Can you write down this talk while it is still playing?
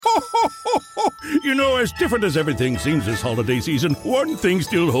You know, as different as everything seems this holiday season, one thing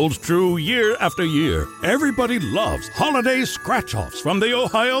still holds true year after year. Everybody loves holiday scratch-offs from the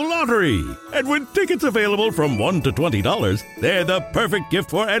Ohio Lottery. And with tickets available from $1 to $20, they're the perfect gift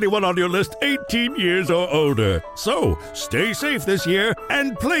for anyone on your list 18 years or older. So, stay safe this year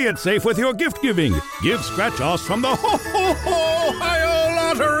and play it safe with your gift giving. Give scratch-offs from the Ohio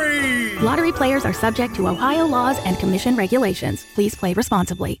Lottery! Lottery players are subject to Ohio laws and commission regulations. Please play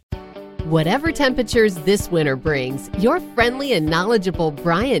responsibly. Whatever temperatures this winter brings, your friendly and knowledgeable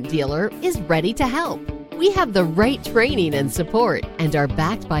Bryant dealer is ready to help. We have the right training and support and are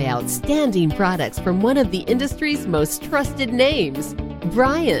backed by outstanding products from one of the industry's most trusted names,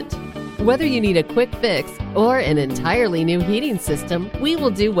 Bryant. Whether you need a quick fix or an entirely new heating system, we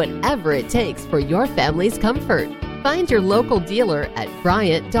will do whatever it takes for your family's comfort. Find your local dealer at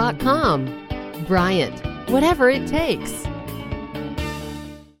Bryant.com. Bryant, whatever it takes.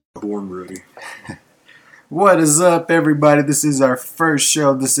 Born ready. What is up, everybody? This is our first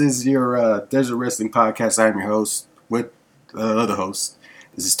show. This is your Desert Wrestling Podcast. I'm your host with the other host.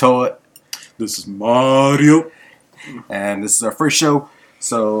 This is Toa. This is Mario. And this is our first show.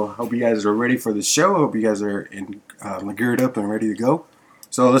 So hope you guys are ready for the show. Hope you guys are geared up and ready to go.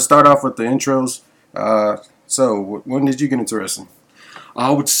 So let's start off with the intros. So when did you get into wrestling? I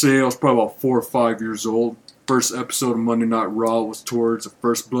would say I was probably about 4 or 5 years old. First episode of Monday Night Raw was towards the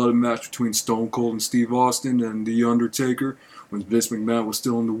first blood match between Stone Cold and Steve Austin and The Undertaker when Vince McMahon was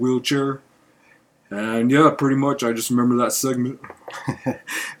still in the wheelchair. And yeah, pretty much I just remember that segment.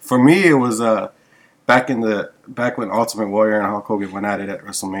 For me, it was back when Ultimate Warrior and Hulk Hogan went at it at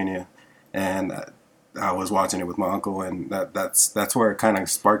WrestleMania, and I was watching it with my uncle, and that's where it kind of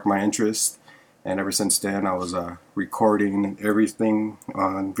sparked my interest. And ever since then, I was recording everything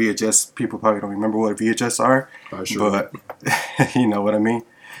on VHS. People probably don't remember what VHS are, but you know what I mean.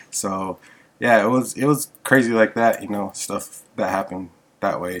 So yeah, it was crazy like that, you know, stuff that happened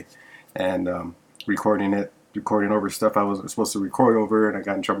that way, and recording over stuff I wasn't supposed to record over, and I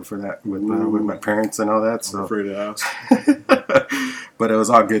got in trouble for that with my parents and all that. So I'm afraid to ask. But it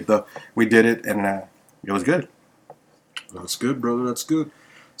was all good though. We did it, and it was good. That's good, brother. That's good.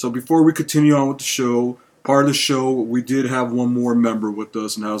 So before we continue on with the show, part of the show, we did have one more member with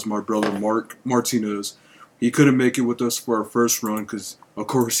us, and that was my brother, Mark Martinez. He couldn't make it with us for our first run because, of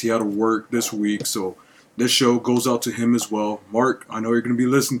course, he had to work this week. So this show goes out to him as well. Mark, I know you're going to be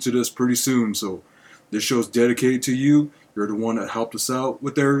listening to this pretty soon, so this show is dedicated to you. You're the one that helped us out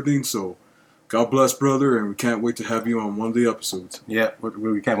with everything, so God bless, brother, and we can't wait to have you on one of the episodes. Yeah,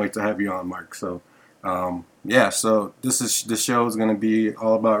 we can't wait to have you on, Mark. So, so this show is going to be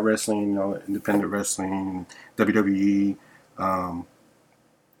all about wrestling, you know, independent wrestling, WWE,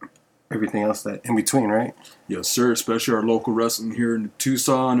 everything else that in between, right? Yes, sir, especially our local wrestling here in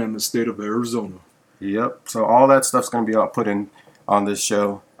Tucson and the state of Arizona. Yep, so all that stuff's going to be all put in on this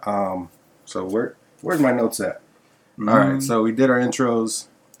show. So where's my notes at? All right, so we did our intros.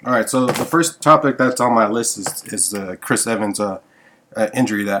 All right, so the first topic that's on my list is Chris Evans'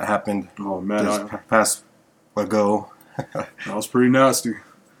 injury that happened past ago. That was pretty nasty.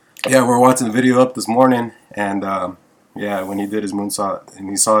 Yeah, we're watching the video up this morning, and when he did his moonsault and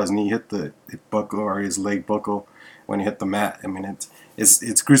he saw his knee hit the buckle or his leg buckle when he hit the mat. I mean,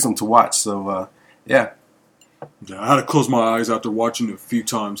 it's gruesome to watch. So yeah, I had to close my eyes after watching it a few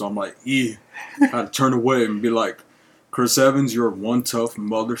times. I'm like, I had to turn away and be like, Chris Evans, you're one tough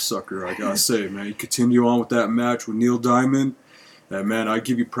mother sucker, I gotta say, man. You continue on with that match with Neil Diamond, and man, I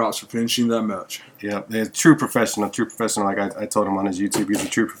give you props for finishing that match. Yeah, a true professional. Like I told him on his YouTube, he's a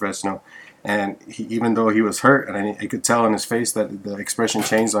true professional. And even though he was hurt, and I could tell in his face that the expression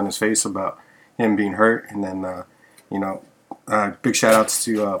changed on his face about him being hurt. And then, big shout outs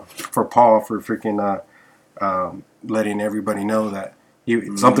for Paul for freaking letting everybody know that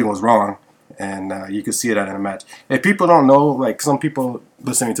something was wrong. And you could see it in a match. If people don't know, like some people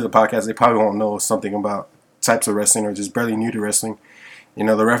listening to the podcast, they probably won't know something about types of wrestling or just barely new to wrestling. You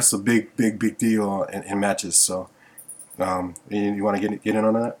know, the ref's a big deal in matches. So, you want to get in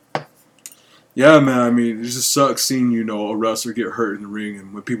on that? Yeah, man. I mean, it just sucks seeing, a wrestler get hurt in the ring.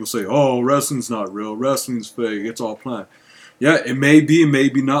 And when people say, oh, wrestling's not real, wrestling's fake, it's all planned. Yeah, it may be, it may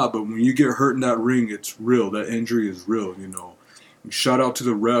be not. But when you get hurt in that ring, it's real. That injury is real, Shout out to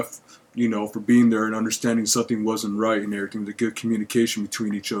the ref, for being there and understanding something wasn't right and everything, the good communication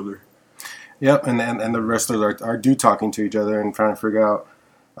between each other. Yep, and the wrestlers are talking to each other and trying to figure out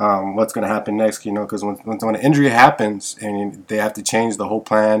what's going to happen next, because when an injury happens and they have to change the whole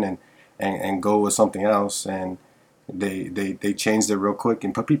plan and go with something else, and they changed it real quick.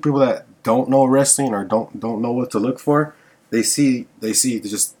 And people that don't know wrestling or don't know what to look for, they see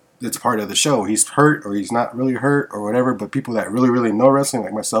just it's part of the show. He's hurt or he's not really hurt or whatever. But people that really, really know wrestling,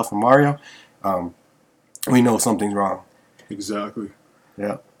 like myself and Mario, we know something's wrong. Exactly.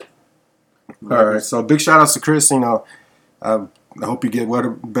 Yeah. All right. So big shout outs to Chris. I hope you get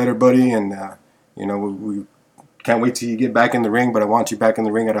better, buddy. And, we can't wait till you get back in the ring. But I want you back in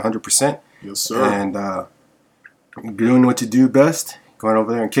the ring at 100%. Yes, sir. And doing what you do best, going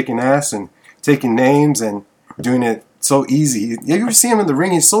over there and kicking ass and taking names and doing it so easy. You ever see him in the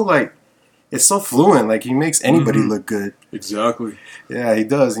ring? He's so it's so fluent. Like he makes anybody look good. Exactly. Yeah, he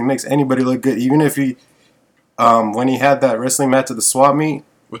does. He makes anybody look good. Even if he, when he had that wrestling match at the swap meet.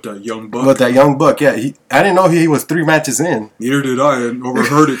 With that young buck. Yeah. I didn't know he was 3 matches in. Neither did I. I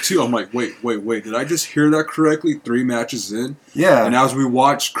overheard it too. I'm like, wait. Did I just hear that correctly? 3 matches in? Yeah. And as we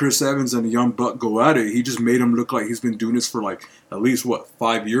watched Chris Evans and the young buck go at it, he just made him look like he's been doing this for at least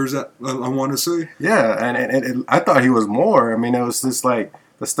 5 years? I want to say. Yeah, and I thought he was more. I mean, it was just like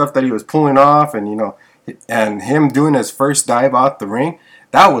the stuff that he was pulling off, and and him doing his first dive out the ring.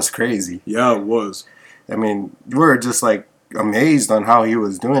 That was crazy. Yeah, it was. I mean, we were just amazed on how he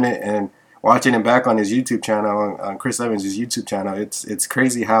was doing it, and watching him back on his YouTube channel, on Chris Evans' YouTube channel. It's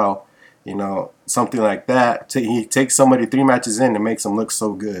crazy how something like that. He takes somebody 3 matches in and makes them look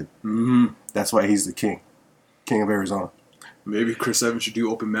so good. Mm-hmm. That's why he's the king of Arizona. Maybe Chris Evans should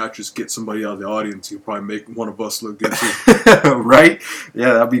do open matches, get somebody out of the audience. He'll probably make one of us look good too. Right?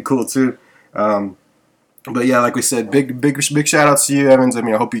 Yeah, that'd be cool too. But yeah, like we said, big shout outs to you, Evans. I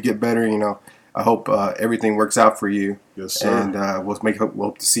mean, I hope you get better. I hope everything works out for you. Yes, sir. And we'll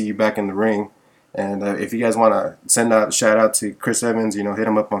hope to see you back in the ring. And if you guys want to send out a shout out to Chris Evans, hit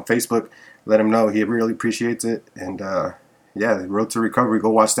him up on Facebook. Let him know he really appreciates it. And the Road to Recovery. Go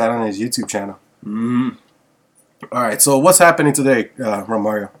watch that on his YouTube channel. Mm-hmm. All right. So what's happening today,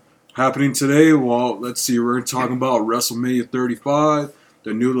 Romario? Happening today? Well, let's see. We're talking about WrestleMania 35,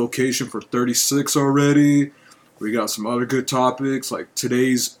 the new location for 36 already. We got some other good topics like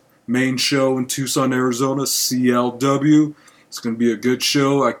today's main show in Tucson, Arizona, CLW. It's going to be a good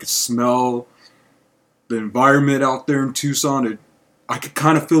show. I could smell the environment out there in Tucson. I could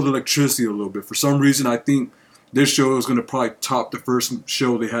kind of feel the electricity a little bit. For some reason, I think this show is going to probably top the first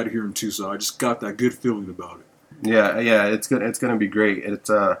show they had here in Tucson. I just got that good feeling about it. Yeah, it's gonna be great.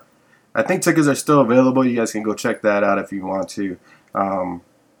 I think tickets are still available. You guys can go check that out if you want to.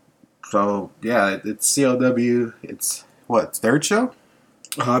 So yeah, it's CLW. It's what, 3rd show?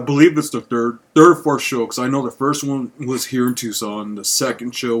 I believe it's the third or 4th show, because I know the first one was here in Tucson. The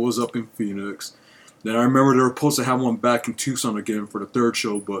 2nd show was up in Phoenix. Then I remember they were supposed to have one back in Tucson again for the 3rd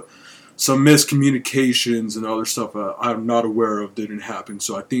show, but some miscommunications and other stuff I'm not aware of didn't happen.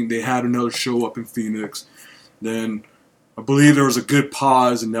 So I think they had another show up in Phoenix. Then I believe there was a good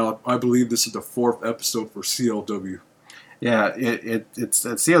pause, and now I believe this is the 4th episode for CLW. Yeah, it's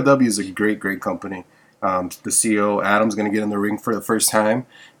CLW is a great company. The CEO Adam's going to get in the ring for the first time,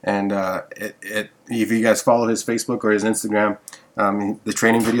 and if you guys follow his Facebook or his Instagram, the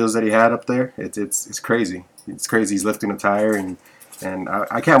training videos that he had up there, it's crazy. It's crazy. He's lifting a tire, and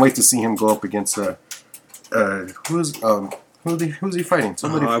I can't wait to see him go up against who's he fighting?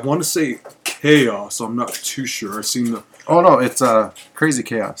 Somebody. I want to say Chaos. I'm not too sure. I've seen the. Oh no, it's Crazy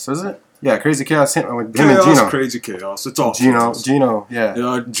Chaos, isn't it? Yeah, Crazy Chaos. Him and Gino. Crazy Chaos. It's all Gino. Yeah,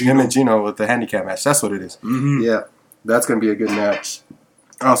 Gino. Him and Gino with the handicap match. That's what it is. Mm-hmm. Yeah, that's gonna be a good match.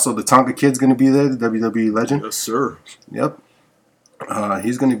 Also, the Tonka Kid's gonna be there. The WWE legend. Yes, sir. Yep.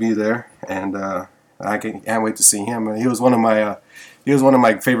 He's gonna be there, and I can't wait to see him. He was one of my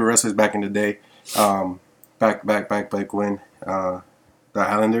favorite wrestlers back in the day. Back when the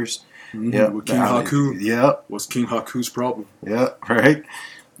Islanders. Mm-hmm. Yeah, with King Haku. Yeah, was King Haku's problem. Yeah, right.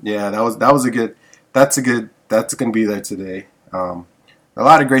 Yeah, that's gonna be there today. A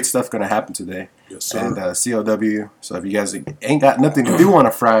lot of great stuff gonna happen today. Yes, sir. And CLW. So if you guys ain't got nothing to do on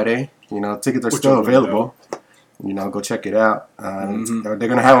a Friday, tickets are still available. Go check it out. They're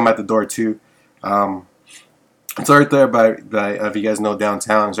gonna have them at the door too. It's right there by if you guys know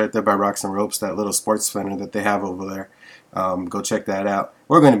downtown. It's right there by Rocks and Ropes, that little sports center that they have over there. Go check that out.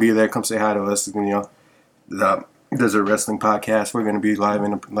 We're going to be there. Come say hi to us. The Desert Wrestling Podcast. We're going to be live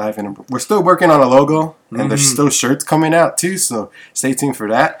in. We're still working on a logo, and there's still shirts coming out too. So stay tuned for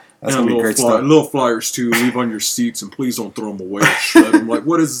that. That's going to be great stuff. Little flyers too. Leave on your seats, and please don't throw them away. Shred them. Like,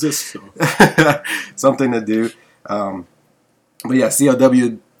 what is this stuff? Something to do. But yeah,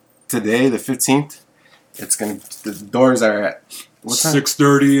 CLW today, the 15th. The doors are at what time?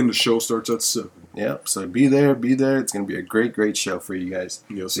 6:30, and the show starts at 7. Yep. So be there. It's going to be a great show for you guys.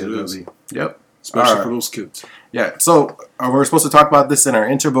 Yes, it is. Yep. Especially for those kids. Yeah. So we're supposed to talk about this in our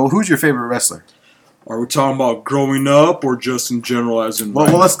intro, but who's your favorite wrestler? Are we talking about growing up or just in general as in?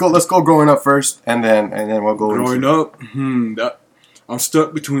 Well, let's go growing up first, and then we'll go growing up. I'm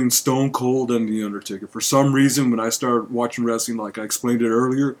stuck between Stone Cold and The Undertaker. For some reason, when I started watching wrestling, like I explained it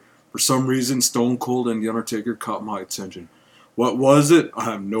earlier, for some reason, Stone Cold and The Undertaker caught my attention. What was it? I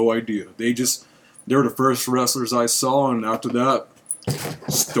have no idea. They were the first wrestlers I saw, and after that,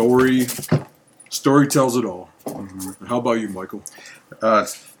 story tells it all. Mm-hmm. How about you, Michael?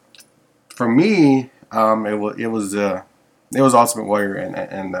 For me, it was Ultimate Warrior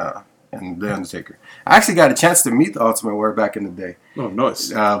and The Undertaker. I actually got a chance to meet the Ultimate Warrior back in the day. Oh,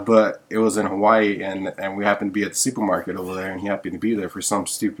 nice. But it was in Hawaii, and we happened to be at the supermarket over there, and he happened to be there for some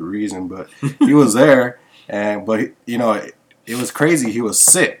stupid reason. But he was there, but it was crazy. He was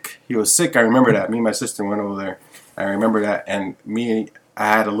sick. I remember that. Me and my sister went over there. I remember that, and I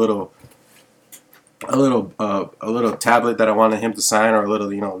had a little tablet that I wanted him to sign, or a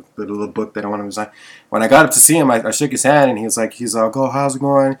little book that I wanted him to sign. When I got up to see him, I shook his hand, and he's like, "Oh, how's it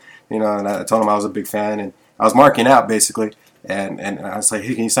going?" And I told him I was a big fan, and I was marking out basically, and I was like,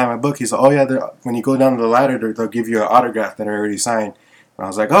 "Hey, can you sign my book?" He's like, "Oh yeah, when you go down to the ladder, they'll give you an autograph that I already signed." And I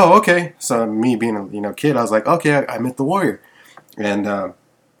was like, "Oh, okay." So me being a kid, I was like, "Okay, I met the Warrior," and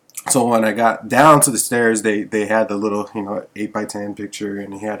so when I got down to the stairs, they had the little 8x10 picture,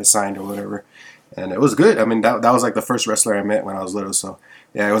 and he had it signed or whatever. And it was good. I mean, that was like the first wrestler I met when I was little. So,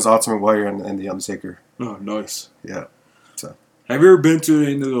 yeah, it was Ultimate Warrior and The Undertaker. Oh, nice. Yeah. So, have you ever been to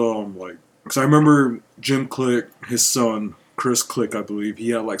any of the, because I remember Jim Click, his son, Chris Click, I believe,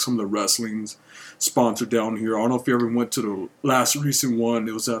 he had, some of the wrestlings sponsored down here. I don't know if you ever went to the last recent one.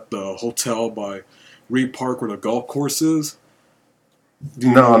 It was at the hotel by Reed Park where the golf course is.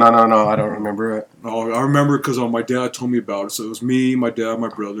 No, I don't remember it. Oh, I remember because my dad told me about it. So it was me, my dad, my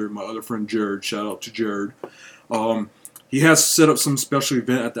brother, my other friend Jared. Shout out to Jared. He has set up some special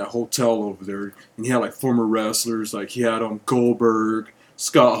event at that hotel over there, and he had former wrestlers. He had Goldberg,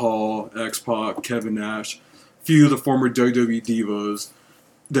 Scott Hall, X-Pac, Kevin Nash, a few of the former WWE divas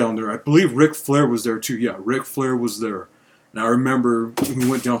down there. I believe Ric Flair was there too. Yeah, Ric Flair was there. And I remember when we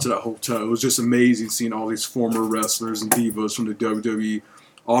went down to that hotel, it was just amazing seeing all these former wrestlers and divas from the WWE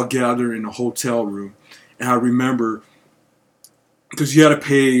all gathered in a hotel room. And I remember, because you had to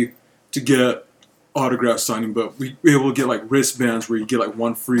pay to get autograph signing, but we were able to get wristbands where you get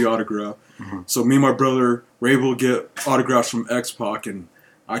one free autograph. Mm-hmm. So me and my brother were able to get autographs from X-Pac, and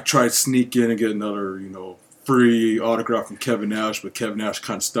I tried to sneak in and get another, free autograph from Kevin Nash, but Kevin Nash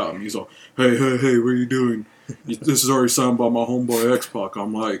kind of stopped me. He's like, hey, what are you doing? This is already signed by my homeboy X-Pac.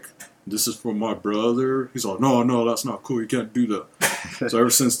 I'm like, this is for my brother? He's like, no, that's not cool. You can't do that. So ever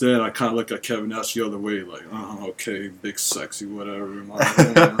since then, I kind of look at Kevin Nash the other way, okay, big sexy, whatever.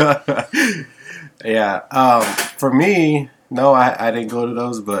 Yeah. For me, no, I didn't go to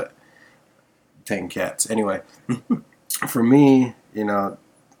those, but taking cats. Anyway, for me,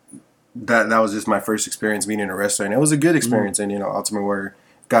 that was just my first experience meeting a wrestler, and it was a good experience. Mm-hmm. And Ultimate Warrior,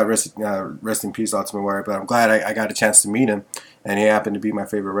 God rest in peace, Ultimate Warrior. But I'm glad I got a chance to meet him, and he happened to be my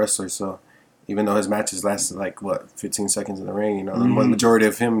favorite wrestler. So even though his matches lasted 15 seconds in the ring, the majority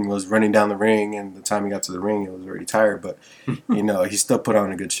of him was running down the ring, and the time he got to the ring, he was already tired. But he still put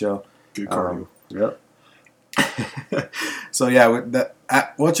on a good show. Good cardio. Yep. So yeah,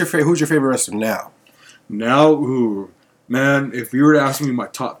 who's your favorite wrestler now? Now, man, if you were to ask me my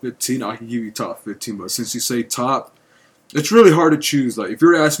top 15, I could give you top 15. But since you say top, it's really hard to choose. If you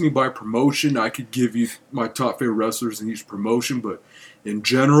were to ask me by promotion, I could give you my top favorite wrestlers in each promotion. But in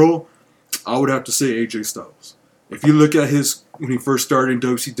general, I would have to say AJ Styles. If you look at when he first started in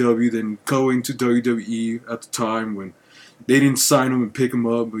WCW, then going to WWE at the time when they didn't sign him and pick him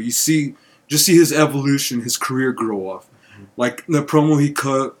up, but you see his evolution, his career grow off. Like the promo he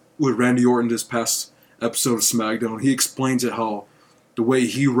cut with Randy Orton this past episode of SmackDown, he explains it how the way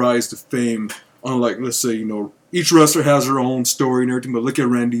he rise to fame, unlike, let's say, each wrestler has their own story and everything, but look at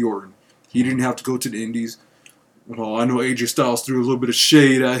Randy Orton. He didn't have to go to the Indies. Well, I know AJ Styles threw a little bit of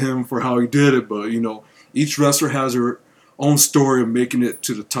shade at him for how he did it, but, each wrestler has their own story of making it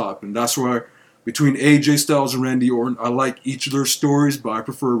to the top, and that's why between AJ Styles and Randy Orton, I like each of their stories, but I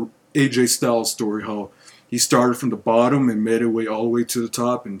prefer AJ Styles' story, how he started from the bottom and made his way all the way to the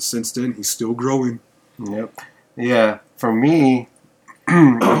top, and since then, he's still growing. Yep. Yeah, for me,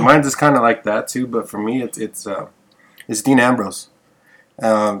 mine's is kind of like that too, but for me, it's Dean Ambrose.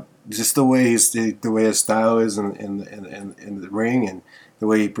 Just the way his style is in the ring, and the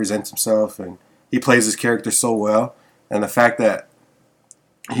way he presents himself, and he plays his character so well, and the fact that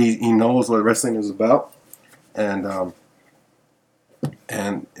he knows what wrestling is about, and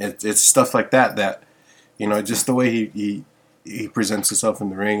it's stuff like that just the way he presents himself in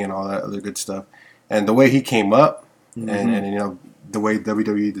the ring and all that other good stuff. and the way he came up, and you know, the way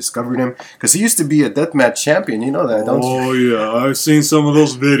WWE discovered him, because he used to be a deathmatch champion. You know that, don't you? Oh yeah, I've seen some of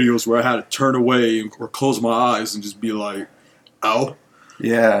those videos where I had to turn away or close my eyes and just be like, "Ow."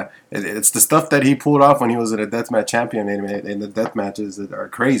 Yeah, it's the stuff that he pulled off when he was a deathmatch champion, and the death matches that are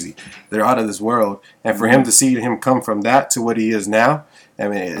crazy. They're out of this world, and for him to see him come from that to what he is now, I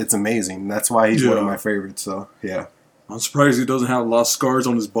mean, it's amazing. That's why he's one of my favorites. So yeah. I'm surprised he doesn't have a lot of scars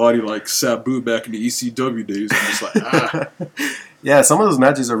on his body like Sabu back in the ECW days. I'm just like, ah. Yeah, some of those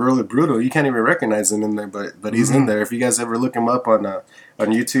matches are really brutal. You can't even recognize him in there, but he's in there. If you guys ever look him up on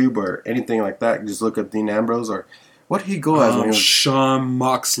YouTube or anything like that, just look up Dean Ambrose or what did he go as when he was Sean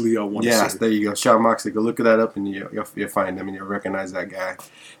Moxley, I want to say. Yes, there you go. Sean Moxley. Go look that up and you'll find him and you'll recognize that guy,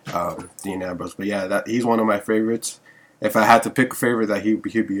 Dean Ambrose. But yeah, he's one of my favorites. If I had to pick a favorite, that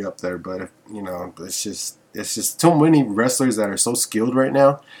he'd be up there. But if, you know, it's just too many wrestlers that are so skilled right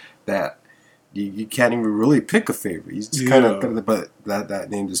now that you can't even really pick a favorite. You just kind of, but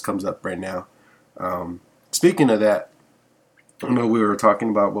that name just comes up right now. Speaking of that, I know we were talking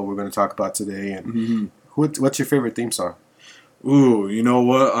about what we're going to talk about today, and what's your favorite theme song? Ooh, you know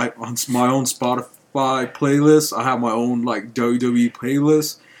what? On my own Spotify playlist, I have my own like WWE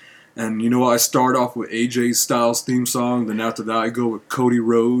playlist. And you know what? I start off with AJ Styles' theme song. Then after that, I go with Cody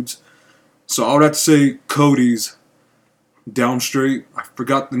Rhodes. So I would have to say Cody's Down Straight. I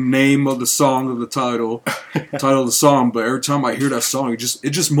forgot the name of the song of the title of the song. But every time I hear that song, it just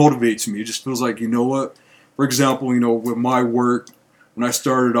motivates me. It just feels like, you know what? For example, you know, with my work, when I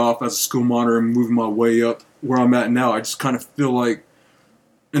started off as a school monitor and moving my way up where I'm at now, I just kind of feel like,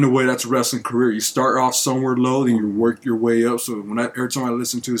 in a way, that's a wrestling career. You start off somewhere low, then you work your way up. So every time I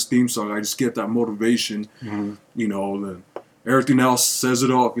listen to his theme song, I just get that motivation. You know, then everything else says it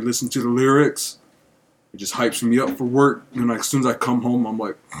all. If you listen to the lyrics, it just hypes me up for work. And like, as soon as I come home, I'm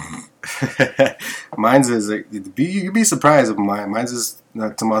like... Mine's is, you'd be surprised if mine's is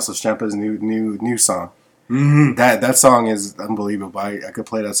Tommaso Ciampa's new song. That song is unbelievable. I could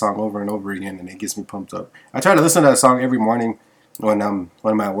play that song over and over again, and it gets me pumped up. I try to listen to that song every morning when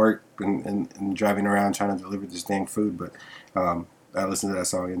I'm at work and driving around trying to deliver this dang food. But I listen to that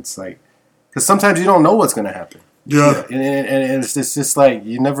song, and it's like, because sometimes you don't know what's going to happen. Yeah. And it's just like,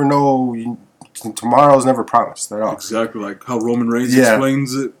 you never know. Tomorrow's never promised at all. Exactly, like how Roman Reigns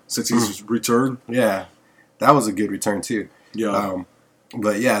explains it since he's returned. Yeah, that was a good return too. Yeah.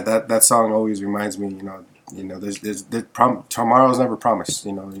 But yeah, that song always reminds me, you know, there's tomorrow's never promised.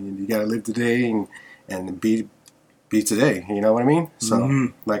 You know, you got to live today and be today. You know what I mean? So,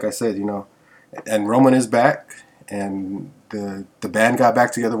 like I said, you know, and Roman is back, and the band got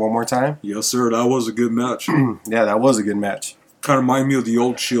back together one more time. Yes, sir. That was a good match. Yeah, that was a good match. Kind of remind me of the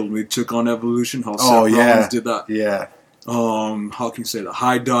old Shield when they took on Evolution. How Seth Rollins did that. Yeah. How can you say that?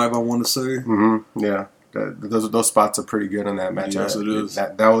 High dive, I want to say. Yeah. Those spots are pretty good on that match. Yes, it is.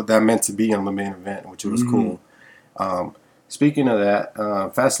 That meant to be on the main event, which was cool. Speaking of that,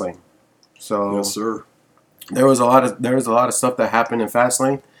 Fastlane. So yes, sir. There was a lot of stuff that happened in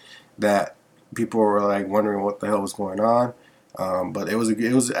Fastlane that people were like wondering what the hell was going on. But it was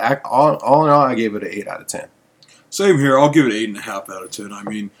all in all, I gave it an 8 out of 10. Same here. I'll give it 8.5 out of 10. I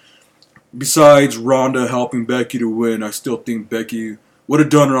mean, besides Ronda helping Becky to win, I still think Becky would have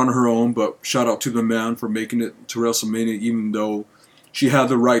done it on her own. But shout out to the man for making it to WrestleMania, even though she had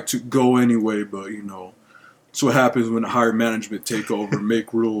the right to go anyway. But you know, that's what happens when higher management take over,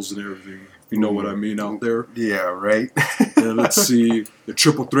 make rules and everything. You know what I mean out there? Yeah, right. And let's see the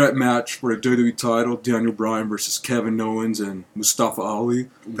triple threat match for the WWE title: Daniel Bryan versus Kevin Owens and Mustafa Ali.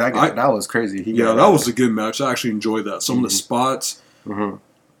 That was crazy. That was a good match. I actually enjoyed that. Some of the spots,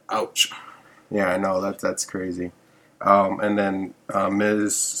 ouch. Yeah, I know that's crazy. And then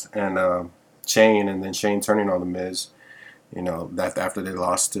Miz and Shane, and then Shane turning on the Miz. You know, that after they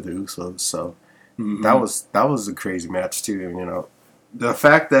lost to the Usos, so that was a crazy match too. You know. The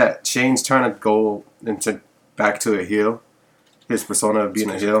fact that Shane's trying to go back to a heel, his persona of being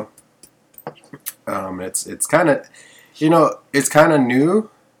a heel, it's kind of, you know, it's kind of new,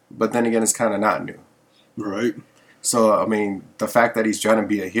 but then again, it's kind of not new. Right. So I mean, the fact that he's trying to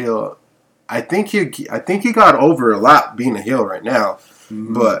be a heel, I think he got over a lot being a heel right now,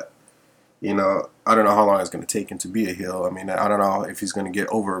 but you know, I don't know how long it's going to take him to be a heel. I mean, I don't know if he's going to get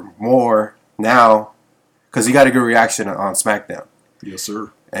over more now, because he got a good reaction on SmackDown. Yes,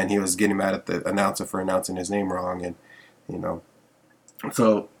 sir. And he was getting mad at the announcer for announcing his name wrong, and you know.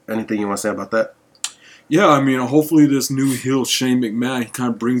 So, anything you want to say about that? Yeah, I mean, hopefully this new heel Shane McMahon, he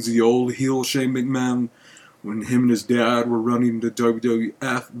kind of brings the old heel Shane McMahon when him and his dad were running the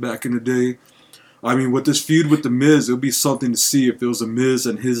WWF back in the day. I mean, with this feud with The Miz, it would be something to see if it was The Miz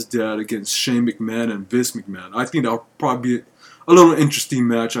and his dad against Shane McMahon and Vince McMahon. I think that would probably be a little interesting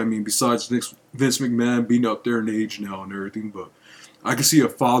match. I mean, besides Vince McMahon being up there in age now and everything, but I could see a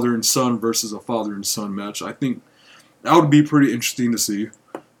father and son versus a father and son match. I think that would be pretty interesting to see.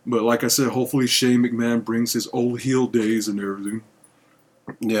 But like I said, hopefully Shane McMahon brings his old heel days and everything.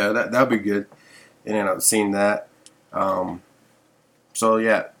 Yeah, that'd be good. And I've seen that. So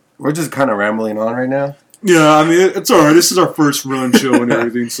yeah, we're just kind of rambling on right now. Yeah, I mean, it's all right. This is our first run show and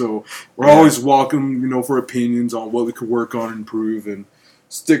everything, so we're always welcome, for opinions on what we could work on and improve, and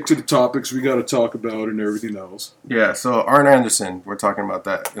stick to the topics we got to talk about and everything else. Yeah, so Arn Anderson, we're talking about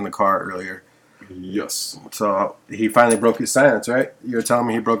that in the car earlier. Yes. So he finally broke his silence, right? You were telling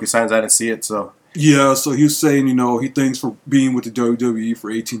me he broke his silence. I didn't see it, so. Yeah, so he was saying, he thanks for being with the WWE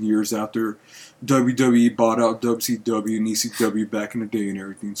for 18 years after WWE bought out WCW and ECW back in the day and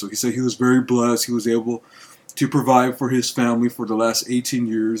everything. So he said he was very blessed. He was able to provide for his family for the last 18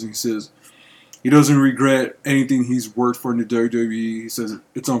 years. And he says he doesn't regret anything he's worked for in the WWE. He says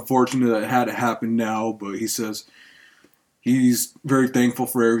it's unfortunate that it had to happen now, but he says he's very thankful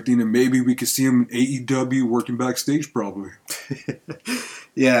for everything. And maybe we could see him in AEW working backstage probably.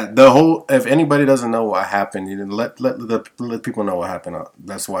 Yeah, if anybody doesn't know what happened, let people know what happened.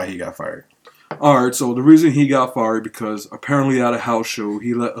 That's why he got fired. All right, so the reason he got fired because apparently at a house show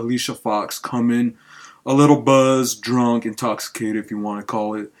he let Alicia Fox come in a little buzzed, drunk, intoxicated, if you want to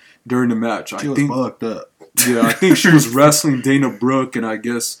call it, during the match. She was fucked up. Yeah, I think she was wrestling Dana Brooke, and I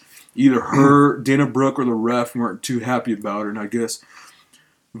guess either Dana Brooke, or the ref weren't too happy about it. And I guess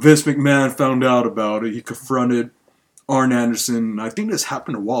Vince McMahon found out about it. He confronted Arn Anderson. I think this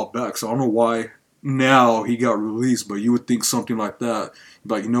happened a while back, so I don't know why now he got released, but you would think something like that.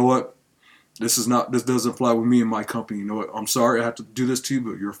 Like, you know what? This doesn't fly with me and my company. You know what? I'm sorry I have to do this to you,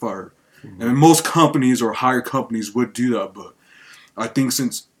 but you're fired. Mm-hmm. And most companies or higher companies would do that, but I think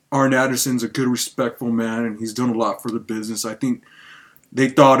since Arn Anderson's a good, respectful man and he's done a lot for the business, I think they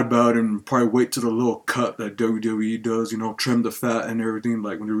thought about it and probably wait to the little cut that WWE does, trim the fat and everything,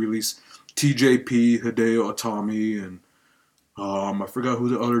 like when they release TJP, Hideo Itami, and I forgot who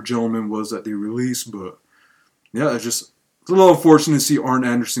the other gentleman was that they released, but yeah, it's a little unfortunate to see Arn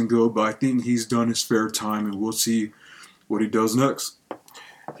Anderson go, but I think he's done his fair time, and we'll see what he does next.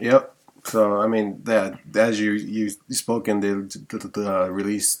 Yep. So, I mean, as you spoke in the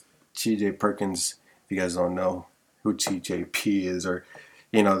release, TJ Perkins, if you guys don't know who TJP is, or,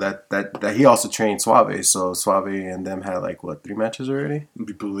 that he also trained Suave. So, Suave and them had, 3 matches already?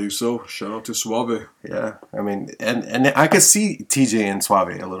 We believe so. Shout out to Suave. Yeah. I mean, and I could see TJ and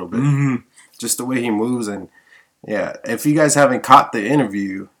Suave a little bit. Mm-hmm. Just the way he moves. And, yeah, if you guys haven't caught the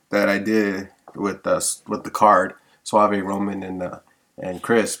interview that I did with the card, Suave, Roman, and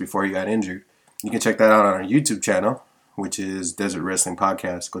Chris before he got injured, you can check that out on our YouTube channel, which is Desert Wrestling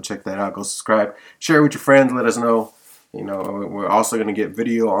Podcast. Go check that out. Go subscribe. Share it with your friends. Let us know. We're also going to get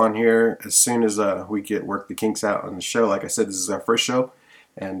video on here as soon as we get Work the Kinks out on the show. Like I said, this is our first show,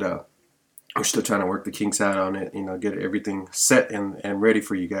 and we're still trying to work the kinks out on it. Get everything set and ready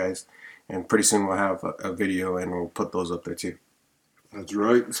for you guys. And pretty soon we'll have a video, and we'll put those up there too. That's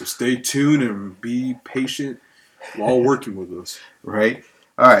right. So stay tuned and be patient while working with us. Right.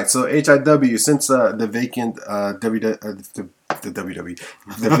 All right. So HIW, since the vacant the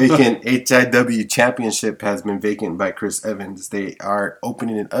vacant HIW championship has been vacant by Chris Evans, they are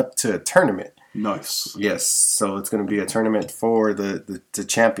opening it up to a tournament. Nice. Yes. So it's going to be a tournament for the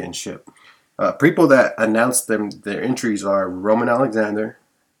championship. People that announced their entries are Roman Alexander,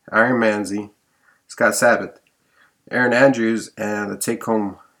 Iron Manzi, Scott Sabbath, Aaron Andrews, and the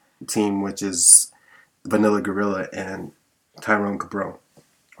take-home team, which is Vanilla Gorilla and Tyrone Cabron.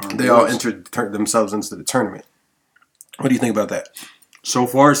 They all entered themselves into the tournament. What do you think about that? So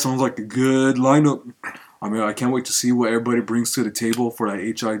far, it sounds like a good lineup. I mean, I can't wait to see what everybody brings to the table for that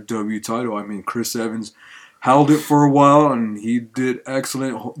HIW title. I mean, Chris Evans held it for a while, and he did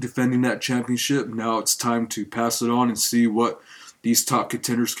excellent defending that championship. Now it's time to pass it on and see what these top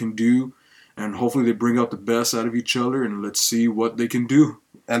contenders can do, and hopefully they bring out the best out of each other, and let's see what they can do.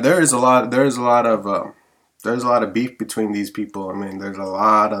 And there is a lot of beef between these people. I mean, there's a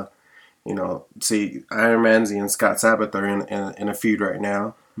lot of, see, Iron Manzi and Scott Sabbath are in a feud right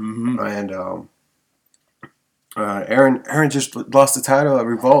now, mm-hmm. And Aaron just lost the title at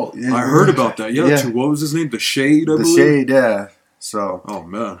Revolt. I heard about that. Yeah. What was his name? The Shade. I believe? Shade. Yeah. So. Oh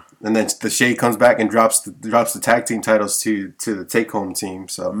man. And then the Shade comes back and drops the tag team titles to the take home team.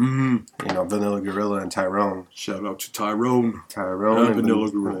 So Vanilla Gorilla and Tyrone. Shout out to Tyrone and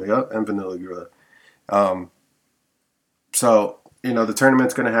Vanilla Gorilla. Yep, and Vanilla Gorilla. So the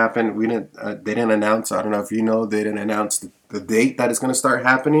tournament's going to happen. They didn't announce. I don't know if you know. They didn't announce the date that it's going to start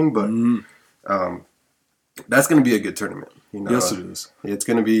happening, but that's going to be a good tournament. Yes, it is. It's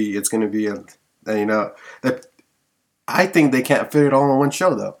going to be that. I think they can't fit it all in one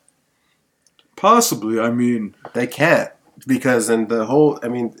show though. Possibly. I mean, they can't because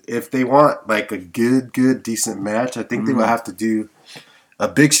if they want like a good, decent match, I think they will have to do a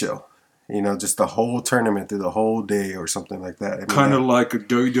big show. Just the whole tournament through the whole day or something like that. Kind of like a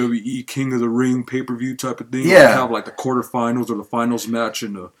WWE King of the Ring pay-per-view type of thing. Yeah. Like have like the quarterfinals or the finals match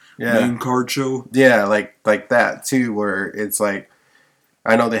in the main card show. Yeah, like that too, where it's like,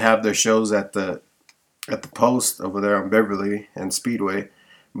 I know they have their shows at the Post over there on Beverly and Speedway,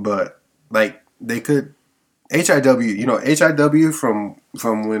 but like they could HIW from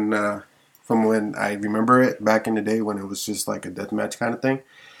when I remember it back in the day when it was just like a deathmatch kind of thing.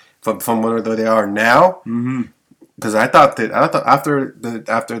 From where they are now, because I thought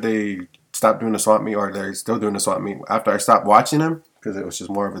after they stopped doing the swap meet, or they're still doing the swap meet, after I stopped watching them, because it was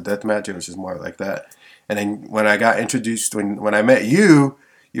just more of a death match, it was just more like that. And then when I got introduced, when I met you,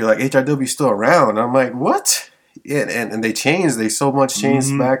 you're like, HIW's still around. And I'm like, what? Yeah, and they changed. They so much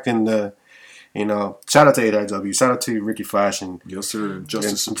changed back in the, shout out to HIW, shout out to Ricky Flash and yes sir,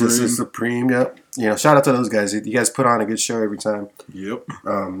 Justice Supreme. Justice Supreme, yep. Shout out to those guys. You guys put on a good show every time. Yep.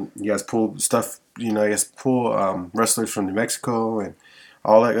 You guys pull stuff. You guys pull wrestlers from New Mexico and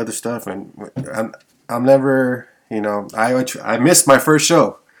all that other stuff. And I'm never, I missed my first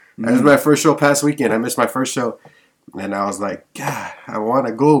show. That was my first show past weekend. I missed my first show, and I was like, God, I want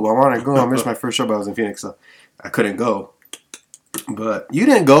to go. I missed my first show, but I was in Phoenix, so I couldn't go. But you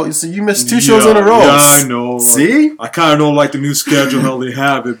didn't go, so you missed 2 shows in a row. Yeah, I know. See? I kind of don't like the new schedule, how they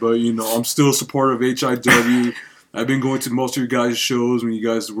have it, but, I'm still supportive of HIW. I've been going to most of your guys' shows when you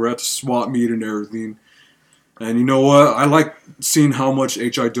guys were at the swap meet and everything. And you know what? I like seeing how much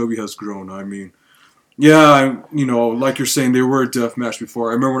HIW has grown. I mean, yeah, like you're saying, they were a death match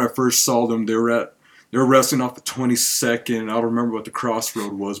before. I remember when I first saw them, they were wrestling off the 22nd. I don't remember what the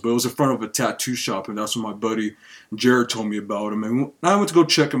crossroad was, but it was in front of a tattoo shop, and that's when my buddy Jared told me about him. And I went to go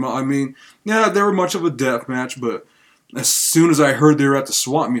check him out. I mean, yeah, they were much of a death match, but as soon as I heard they were at the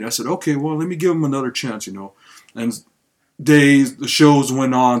swap meet, I said, okay, well, let me give them another chance, And the shows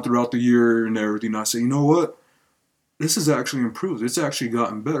went on throughout the year and everything. I said, you know what? This has actually improved. It's actually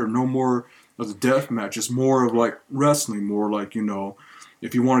gotten better. No more of the death match. It's more of like wrestling, more like,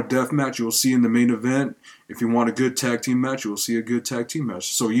 if you want a death match, you'll see in the main event. If you want a good tag team match, you'll see a good tag team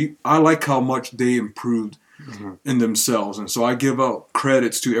match. So I like how much they improved in themselves. And so I give out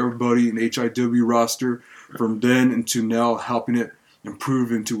credits to everybody in the HIW roster from then until now, helping it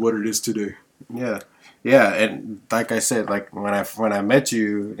improve into what it is today. Yeah, and like I said, like when I met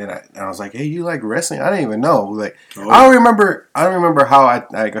you, and I was like, "Hey, you like wrestling?" I didn't even know. Like, I don't remember how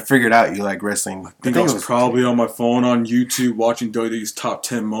I figured out you like wrestling. I think I was probably on my phone on YouTube watching WWE's top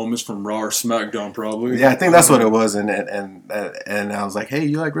 10 moments from Raw or SmackDown, probably. Yeah, I think that's what it was, and I was like, "Hey,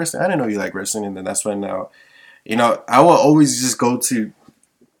 you like wrestling?" I didn't know you like wrestling, and then that's when I will always just go to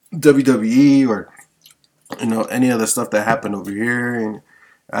WWE or any other stuff that happened over here, and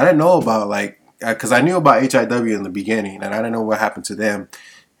I didn't know about like. Because I knew about HIW in the beginning, and I didn't know what happened to them.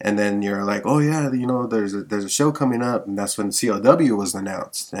 And then you're like, oh yeah, there's a show coming up, and that's when CLW was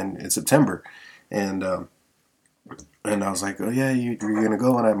announced, and in September. And I was like, oh yeah, you're gonna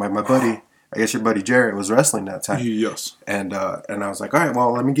go? And my buddy, I guess your buddy Jarrett, was wrestling that time. Yes. And I was like, all right,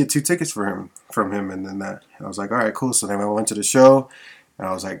 well, let me get 2 tickets from him, and then I was like, all right, cool. So then I went to the show. And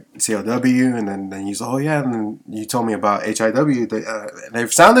I was like, CLW, and then you said, oh yeah, and then you told me about HIW. They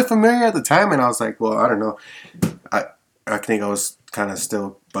sounded familiar at the time, and I was like, well, I don't know. I think I was kind of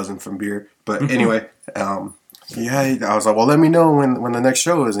still buzzing from beer. But anyway, I was like, well, let me know when the next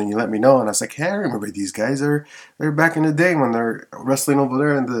show is, and you let me know. And I was like, hey, I remember these guys. They're back in the day when they're wrestling over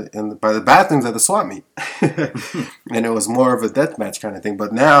there by the bathrooms at the swap meet. And it was more of a deathmatch kind of thing.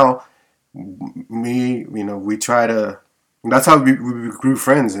 But now, we try to... That's how we grew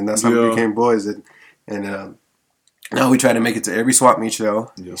friends, and that's how we became boys. And now we try to make it to every swap meet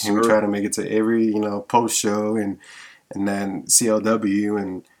show. Yes, and we try to make it to every post show, and then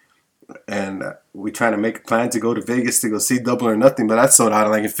CLW, and we try to make a plan to go to Vegas to go see Double or Nothing, but that sold out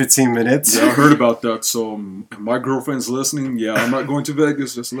in like 15 minutes. Yeah, I heard about that. So my girlfriend's listening. Yeah, I'm not going to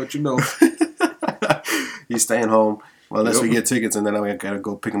Vegas, just to let you know. He's staying home. Well, unless we get tickets, and then I gotta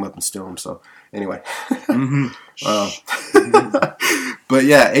go pick them up and steal them. So anyway, but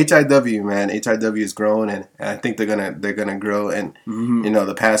yeah, HIW, man, HIW is growing, and I think they're gonna grow. And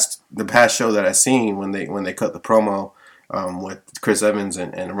the past show that I seen when they cut the promo with Chris Evans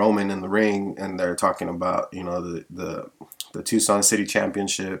and Roman in the ring, and they're talking about the the Tucson City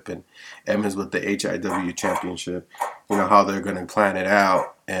Championship and Emmons with the HIW Championship. You know how they're going to plan it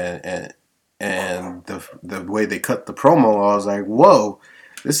out, and the way they cut the promo, I was like, whoa,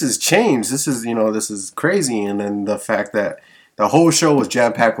 this has changed. This is crazy. And then the fact that the whole show was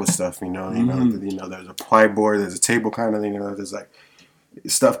jam packed with stuff. There's a ply board, there's a table kind of, there's like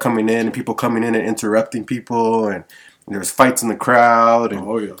stuff coming in and people coming in and interrupting people, and there's fights in the crowd. And,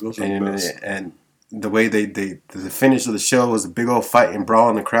 those are the best. And the way the finish of the show was a big old fight and brawl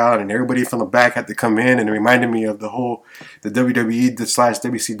in the crowd, and everybody from the back had to come in, and it reminded me of the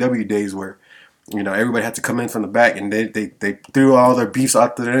WWE/WCW days where, everybody had to come in from the back, and they threw all their beefs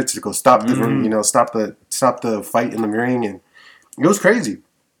out there to go stop the stop the fight in the ring, and it was crazy.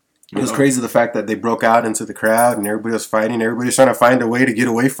 It was crazy the fact that they broke out into the crowd and everybody was fighting. Everybody was trying to find a way to get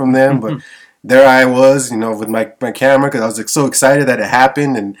away from them, but there I was, with my camera, because I was like so excited that it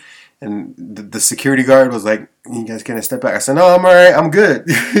happened, and the security guard was like, "You guys can't step back." I said, "No, I'm all right. I'm good."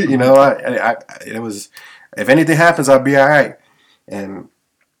 It was, if anything happens, I'll be all right. And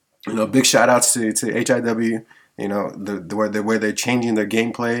big shout outs to HIW. The way they're changing their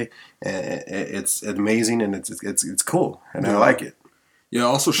gameplay, and it's amazing, and it's cool, and I like it. Yeah,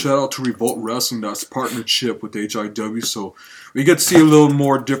 also shout out to Revolt Wrestling. That's partnership with HIW. So we get to see a little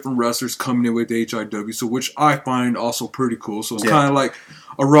more different wrestlers coming in with HIW, so which I find also pretty cool. So it's kind of like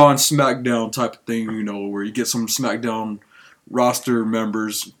a Raw and SmackDown type of thing, where you get some SmackDown roster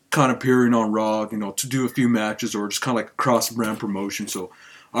members kind of appearing on Raw, to do a few matches, or just kind of like a cross-brand promotion. So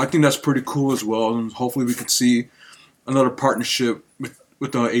I think that's pretty cool as well, and hopefully we can see another partnership with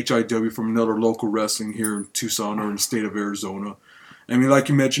HIW from another local wrestling here in Tucson or in the state of Arizona. I mean, like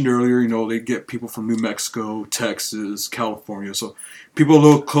you mentioned earlier, they get people from New Mexico, Texas, California, so people a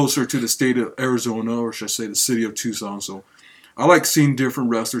little closer to the state of Arizona, or should I say the city of Tucson. So I like seeing different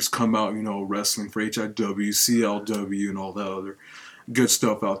wrestlers come out, wrestling for HIW, CLW, and all that other good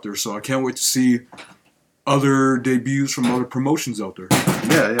stuff out there. So I can't wait to see other debuts from other promotions out there.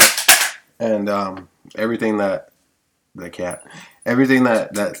 Yeah. And everything that like I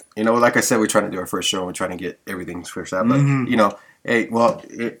said, we're trying to do our first show, and we're trying to get everything first out. But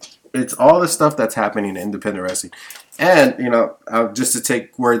it's all the stuff that's happening in independent wrestling. And just to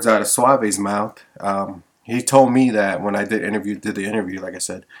take words out of Suave's mouth, he told me that when I did the interview, like I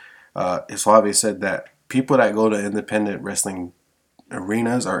said, Suave said that people that go to independent wrestling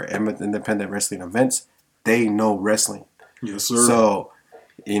arenas or independent wrestling events, they know wrestling. Yes, sir. So,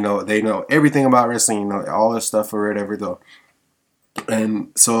 they know everything about wrestling, all this stuff or whatever, though.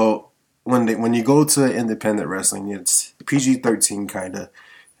 And so when you go to independent wrestling, it's PG-13 kind of,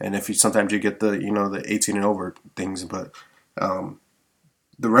 and sometimes you get the the 18 and over things, but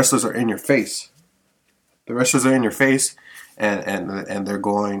the wrestlers are in your face. The wrestlers are in your face, and they're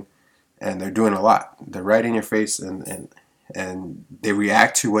going, and they're doing a lot. They're right in your face, and they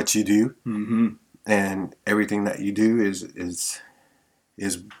react to what you do, and everything that you do is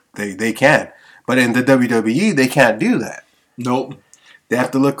they can. But in the WWE, they can't do that. Nope. They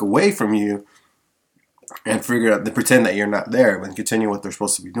have to look away from you and figure out, they pretend that you're not there and continue what they're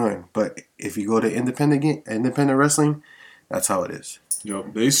supposed to be doing. But if you go to independent wrestling, that's how it is.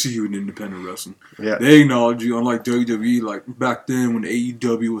 Yep, they see you in independent wrestling. Yeah. They acknowledge you, unlike WWE. Like back then when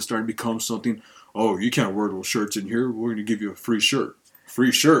AEW was starting to become something, oh, you can't wear those shirts in here. We're going to give you a free shirt.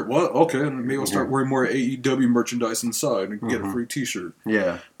 Free shirt? What? Okay, maybe I'll start wearing more AEW merchandise inside and get a free t-shirt.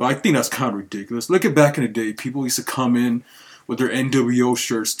 Yeah. But I think that's kind of ridiculous. Look at back in the day, people used to come in with their NWO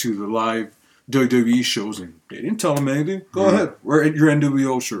shirts to the live WWE shows, and they didn't tell them anything. Go ahead, wear your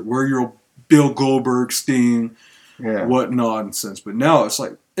NWO shirt, wear your Bill Goldberg, Sting, what nonsense. But now it's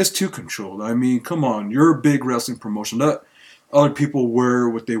like, it's too controlled. I mean, come on, you're a big wrestling promotion. Let other people wear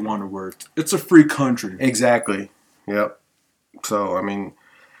what they want to wear. It's a free country. Exactly. Yep. So, I mean,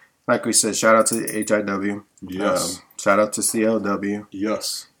 like we said, shout out to HIW. Yes. Shout out to CLW.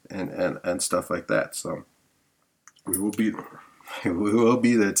 Yes. And stuff like that. So, we will be there. We will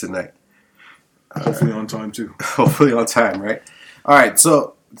be there tonight. Hopefully on time, too. Hopefully on time, right? All right,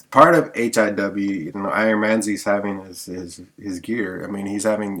 so part of HIW, Iron Manzi's having his gear. I mean, he's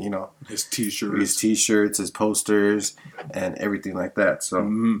having, his T-shirts, his posters, and everything like that.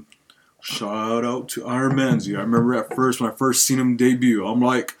 So, shout out to Iron Manzi. I remember at first, when I first seen him debut, I'm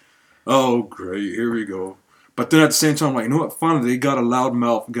like, oh, great, here we go. But then at the same time, I'm like, you know what? Finally, they got a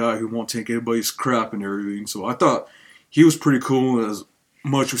loudmouth guy who won't take anybody's crap and everything. So I thought he was pretty cool. As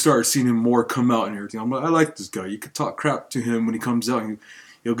much we started seeing him more come out and everything, I'm like, I like this guy. You can talk crap to him when he comes out, and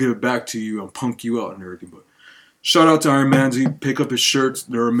he'll give it back to you and punk you out and everything. But shout out to Iron Manzi. Pick up his shirts.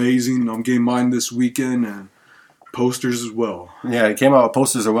 They're amazing. I'm getting mine this weekend, and posters as well. Yeah, it came out with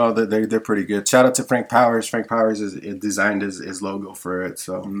posters as well. They're pretty good. Shout out to Frank Powers. Frank Powers designed his logo for it.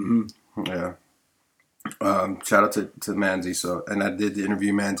 So yeah. Shout out to Manzi. So, and I did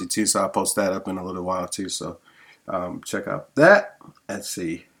interview Manzi too. So I'll post that up in a little while too. So check out that. Let's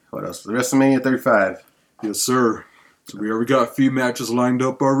see what else. The WrestleMania 35. Yes, sir. So we already got a few matches lined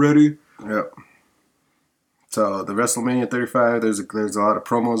up already. Yep. So the WrestleMania 35, there's a lot of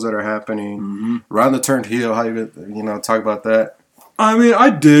promos that are happening. Ronda turned heel. How you talk about that? I mean, I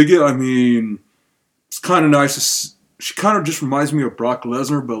dig it. I mean, it's kind of nice. She kind of just reminds me of Brock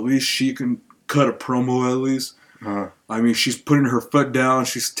Lesnar, but at least she can cut a promo at least. I mean, she's putting her foot down.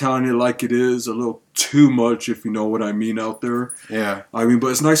 She's telling it like it is, a little too much, if you know what I mean out there. Yeah. I mean, but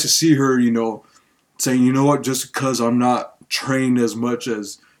it's nice to see her, saying, you know what, just because I'm not trained as much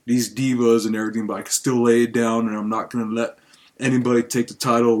as these divas and everything, but I can still lay it down, and I'm not going to let anybody take the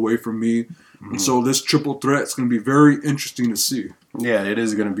title away from me. And so this triple threat is going to be very interesting to see. Yeah, it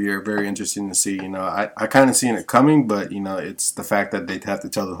is going to be very interesting to see. I kind of seen it coming, but, it's the fact that they have to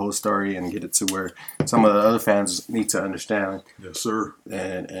tell the whole story and get it to where some of the other fans need to understand. Yes, sir.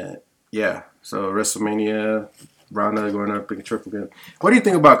 And yeah, so WrestleMania, Ronda going up big triple threat. What do you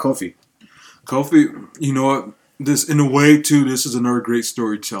think about Kofi? Kofi, you know what? This, in a way, too, this is another great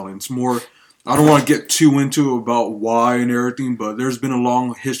storytelling. It's more, I don't want to get too into about why and everything, but there's been a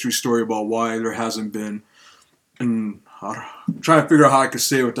long history story about why there hasn't been, and I'm trying to figure out how I could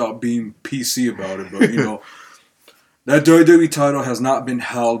say it without being PC about it, but, that WWE title has not been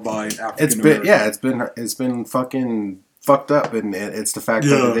held by an African American. It's been fucking fucked up, and it's the fact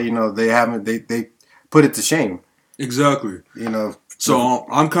that they put it to shame. Exactly. So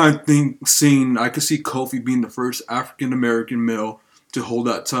I'm kind of seeing I could see Kofi being the first African American male to hold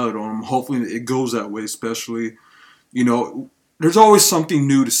that title. And hopefully it goes that way, especially, there's always something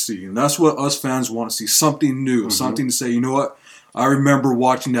new to see. And that's what us fans want to see, something new, something to say, you know what, I remember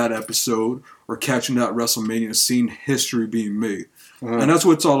watching that episode or catching that WrestleMania, seeing history being made. And that's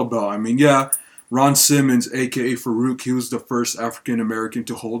what it's all about. I mean, Ron Simmons, a.k.a. Farouk, he was the first African American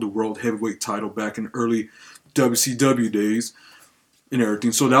to hold the World Heavyweight title back in early WCW days and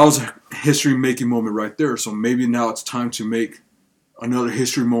everything. So that was a history-making moment right there. So maybe now it's time to make another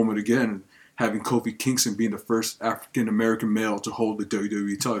history moment again, having Kofi Kingston being the first African-American male to hold the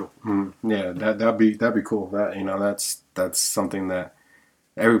WWE title. Yeah, that'd be cool. That's something that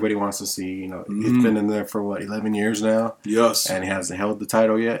everybody wants to see. He's been in there for 11 years now. Yes. And he hasn't held the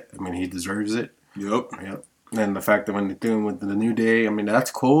title yet. I mean, he deserves it. Yep. And the fact that when they're doing with the New Day, I mean,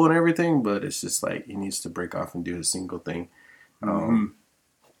 that's cool and everything, but it's just like he needs to break off and do his single thing.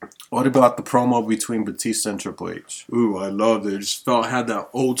 What about the promo between Batista and Triple H? Ooh, I loved it. It just had that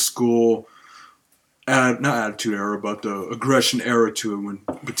old school, not attitude era, but the aggression era to it when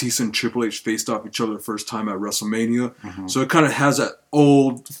Batista and Triple H faced off each other the first time at WrestleMania. So it kind of has that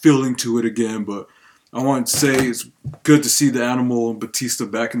old feeling to it again, but I want to say it's good to see the Animal and Batista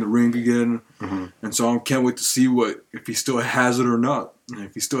back in the ring again. And so I can't wait to see if he still has it or not. And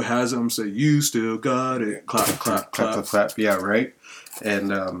if he still has it, I'm going to say, you still got it. Clap, clap, clap. Clap, clap. Yeah, right.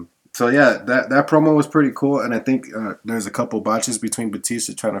 And so, yeah, that promo was pretty cool. And I think there's a couple botches between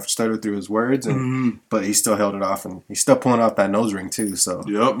Batista trying to stutter through his words, but he still held it off. And he's still pulling off that nose ring, too. So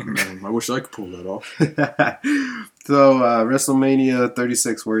yep. Man, I wish I could pull that off. So, WrestleMania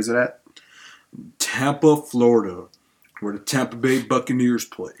 36, where is it at? Tampa, Florida, where the Tampa Bay Buccaneers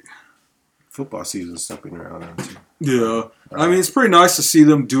play. Football season's stepping around now, too. Yeah. I mean, it's pretty nice to see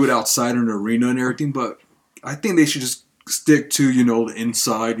them do it outside in an arena and everything, but I think they should just stick to, the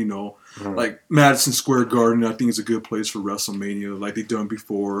inside, like Madison Square Garden, I think is a good place for WrestleMania, like they've done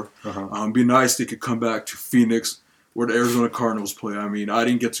before. It'd be nice they could come back to Phoenix, where the Arizona Cardinals play. I mean, I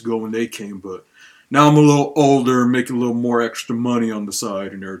didn't get to go when they came, but now I'm a little older, making a little more extra money on the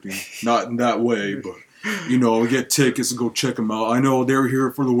side and everything. Not in that way, but, we get tickets and go check them out. I know they were here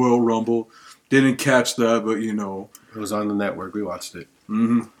for the Royal Rumble. Didn't catch that, but, It was on the network. We watched it.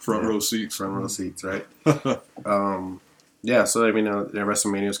 Front row seats. Front row seats, right? Yeah, so,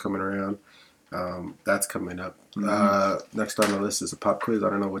 WrestleMania is coming around. That's coming up. Next on the list is a pop quiz. I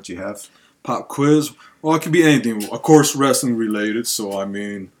don't know what you have. Pop quiz? Well, it could be anything. Of course, wrestling related. So,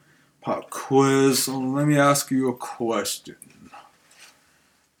 pop quiz. So let me ask you a question.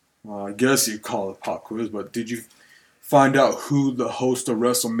 I guess you call it pop quiz, but did you find out who the host of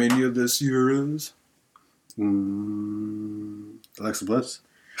WrestleMania this year is? Alexa Bliss?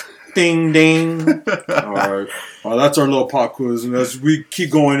 Ding, ding. All right. Well, that's our little pop quiz. And as we keep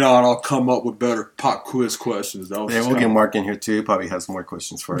going on, I'll come up with better pop quiz questions. We'll get Mark in here, too. He probably has more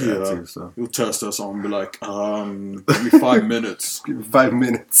questions for you, too. So. He'll test us on and be like, give me 5 minutes. Give me 5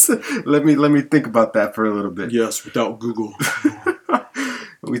 minutes. Let me think about that for a little bit. Yes, without Google.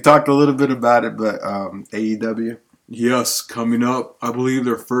 We talked a little bit about it, but AEW. Yes, coming up. I believe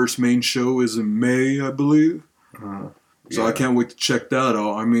their first main show is in May, I believe. So I can't wait to check that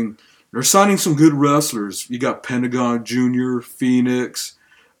out. I mean, they're signing some good wrestlers. You got Pentagon Jr., Phoenix,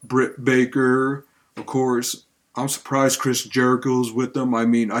 Britt Baker, of course. I'm surprised Chris Jericho's with them. I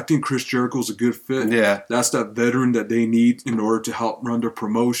mean, I think Chris Jericho's a good fit. Yeah. That's that veteran that they need in order to help run their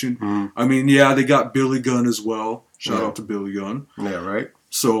promotion. I mean, yeah, they got Billy Gunn as well. Shout out to Billy Gunn. Yeah, right.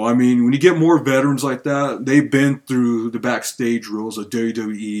 So, I mean, when you get more veterans like that, they've been through the backstage roles of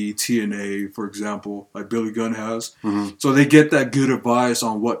WWE, TNA, for example, like Billy Gunn has. So they get that good advice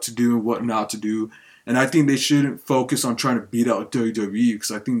on what to do and what not to do. And I think they shouldn't focus on trying to beat out WWE,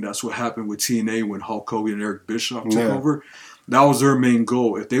 because I think that's what happened with TNA when Hulk Hogan and Eric Bischoff took over. That was their main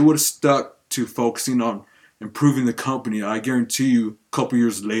goal. If they would have stuck to focusing on improving the company, I guarantee you a couple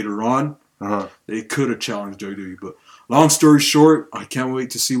years later on, they could have challenged WWE. But long story short, I can't wait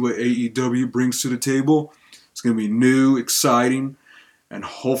to see what AEW brings to the table. It's going to be new, exciting, and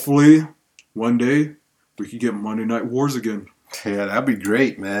hopefully one day we can get Monday Night Wars again. Yeah, that'd be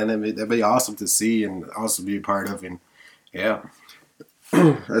great, man. That'd be awesome to see and also be a part of. And yeah,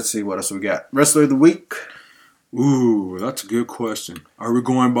 let's see what else we got. Wrestler of the week. Ooh, that's a good question. Are we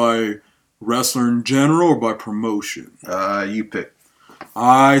going by wrestler in general or by promotion? You pick.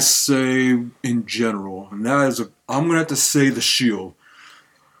 I say in general, and that is I'm gonna have to say the Shield.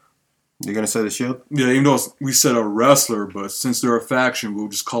 You're gonna say the Shield? Yeah, even though we said a wrestler, but since they're a faction, we'll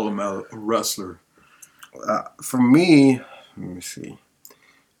just call them a wrestler. For me, let me see.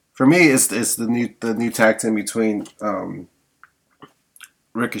 For me, it's the new tag team between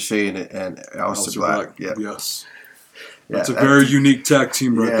Ricochet and Aleister Black. Yeah. Yes. That's a very unique tag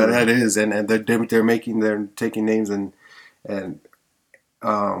team right there. Yeah, that is, and they're taking names and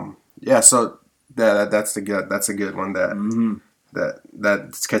so that's a good one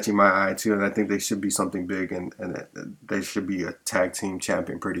that's catching my eye too, and I think they should be something big, and they should be a tag team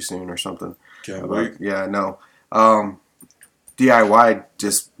champion pretty soon or something. Can't wait. Yeah, no. DIY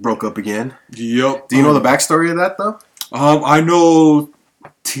just broke up again. Yep. Do you know the backstory of that though? I know.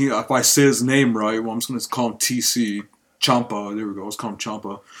 If I say his name right, well, I'm just gonna call him TC. Ciampa, there we go. Let's call him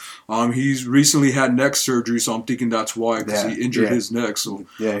Ciampa. He's recently had neck surgery, so I'm thinking that's why, because he injured his neck. So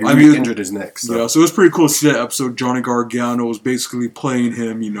he injured his neck. So. Yeah, so it was pretty cool to see that episode. Johnny Gargano was basically playing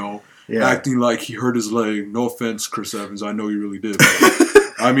him, acting like he hurt his leg. No offense, Chris Evans, I know you really did. But, it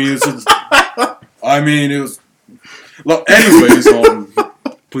was. Well, anyways,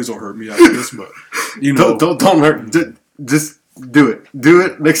 please don't hurt me after this, but don't hurt. Just do it. Do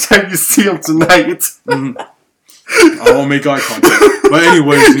it next time you see him tonight. I won't make eye contact. But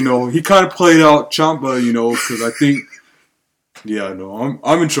anyways, he kind of played out Ciampa, because I think,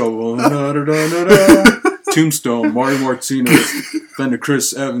 I'm in trouble. Tombstone, Mario Martinez, then to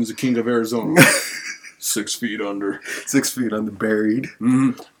Chris Evans, the King of Arizona. 6 feet under. 6 feet under, buried.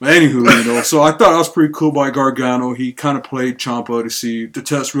 But anywho, so I thought that was pretty cool by Gargano. He kind of played Ciampa to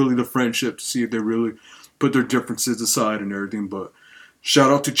test really the friendship, to see if they really put their differences aside and everything. But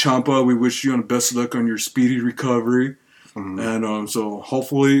shout out to Ciampa. We wish you the best of luck on your speedy recovery. And so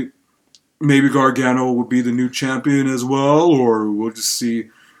hopefully maybe Gargano will be the new champion as well, or we'll just see.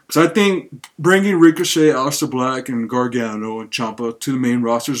 Because I think bringing Ricochet, Aleister Black, and Gargano and Ciampa to the main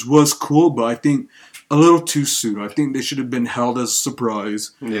rosters was cool, but I think a little too soon. I think they should have been held as a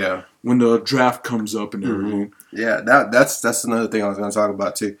surprise. Yeah. When the draft comes up and everything. Yeah, that's another thing I was going to talk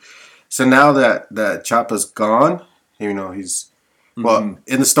about too. So now that Ciampa's gone, he's well,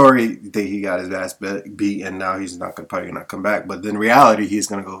 in the story, he got his ass beat, and now he's probably not come back. But in reality, he's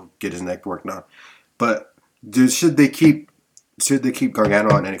gonna go get his neck worked on. But should they keep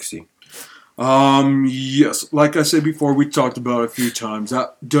Gargano on NXT? Yes. Like I said before, we talked about it a few times.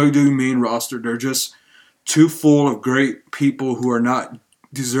 That WWE main roster, they're just too full of great people who are not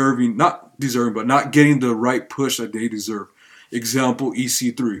getting the right push that they deserve. Example,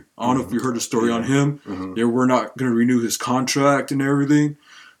 EC3. I don't know if you heard the story on him. They were not going to renew his contract and everything.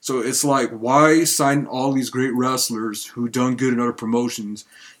 So it's like, why sign all these great wrestlers who done good in other promotions?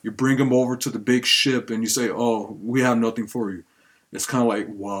 You bring them over to the big ship and you say, oh, we have nothing for you. It's kind of like,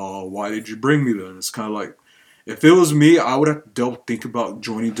 well, why did you bring me then? It's kind of like, if it was me, I would have to double think about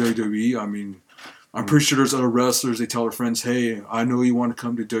joining WWE. I mean, I'm pretty sure there's other wrestlers, they tell their friends, hey, I know you want to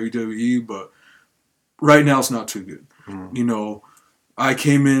come to WWE, but right now it's not too good. I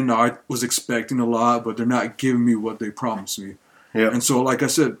came in, I was expecting a lot, but they're not giving me what they promised me. Yeah. And so, like I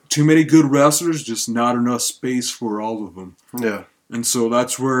said, too many good wrestlers, just not enough space for all of them. Yeah. And so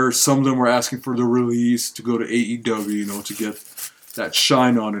that's where some of them were asking for the release to go to AEW, to get that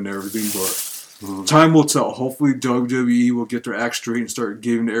shine on and everything. But time will tell. Hopefully WWE will get their act straight and start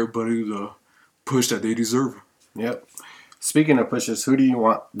giving everybody the push that they deserve. Yep. Speaking of pushes, who do you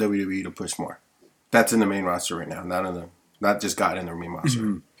want WWE to push more? That's in the main roster right now, not just got in the main roster.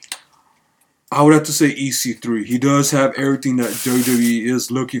 Mm-hmm. I would have to say EC3. He does have everything that WWE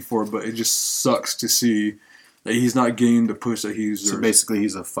is looking for, but it just sucks to see that he's not getting the push that he deserves. So basically,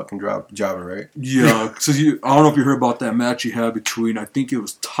 he's a fucking jobber, right? Yeah. So I don't know if you heard about that match he had between, I think it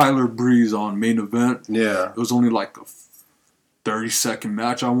was Tyler Breeze on Main Event. Yeah. It was only like a 30-second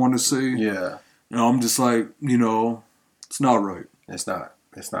match, I want to say. Yeah. And I'm just like, it's not right. It's not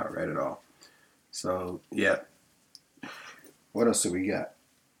right at all. So, yeah. What else do we got?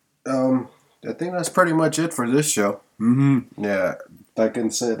 I think that's pretty much it for this show. Mm-hmm. Yeah. Like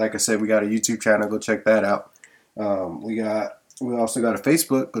I said, we got a YouTube channel. Go check that out. We also got a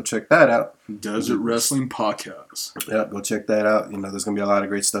Facebook. Go check that out. Desert Wrestling Podcast. Yeah, go check that out. There's going to be a lot of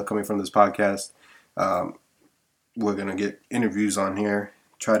great stuff coming from this podcast. We're going to get interviews on here.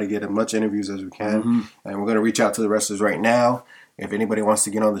 Try to get as much interviews as we can. Mm-hmm. And we're going to reach out to the wrestlers right now. If anybody wants to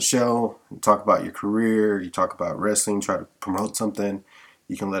get on the show and talk about your career, you talk about wrestling, try to promote something,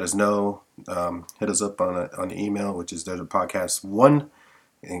 you can let us know. Hit us up on the email, which is Desert Podcast 1,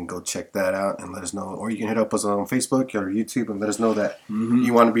 and go check that out and let us know. Or you can hit up us on Facebook or YouTube and let us know that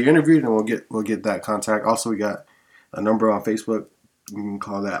you want to be interviewed, and we'll get that contact. Also, we got a number on Facebook. You can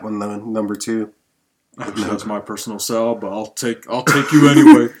call that one number 2. Actually, that's my personal cell, but I'll take you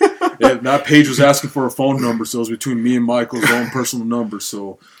anyway. That page was asking for a phone number, so it was between me and Michael's own personal number.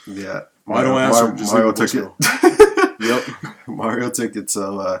 So yeah, I don't answer. Mario took it. Yep, Mario took it.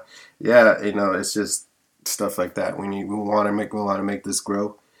 So yeah, it's just stuff like that. We want to make this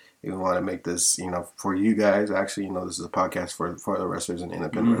grow. We want to make this, for you guys. Actually, this is a podcast for the wrestlers and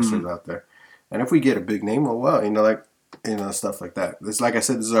independent wrestlers out there. And if we get a big name, stuff like that. This, like I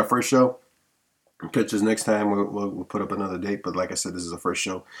said, this is our first show. Pictures next time. We'll put up another date. But like I said, this is the first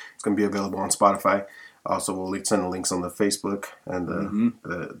show. It's going to be available on Spotify. Also, we'll send the links on the Facebook and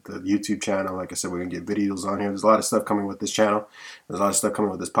the YouTube channel. Like I said, we're going to get videos on here. There's a lot of stuff coming with this channel. There's a lot of stuff coming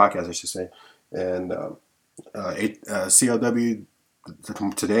with this podcast, I should say. And CLW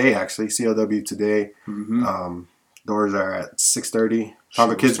today, actually. CLW today. Doors are at 6:30. All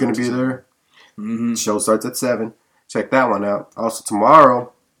the kids going to be there. Show starts at 7. Check that one out. Also,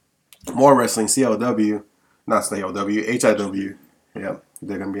 tomorrow, more wrestling. CLW. Not CLW. HIW. Yep.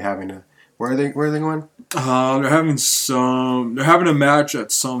 They're going to be having a... Where are they going? They're having a match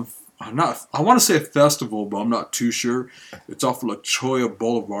at some... I want to say a festival, but I'm not too sure. It's off of La Cholla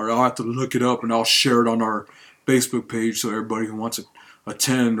Boulevard. I'll have to look it up, and I'll share it on our Facebook page so everybody who wants to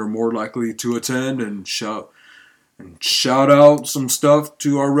attend are more likely to attend and shout out some stuff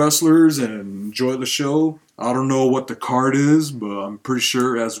to our wrestlers and enjoy the show. I don't know what the card is, but I'm pretty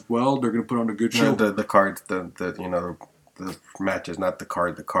sure as well they're going to put on a good show. The card, the matches, not the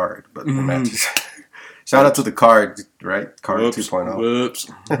card, but the matches. Shout out to the card, right? Card 2.0. Whoops.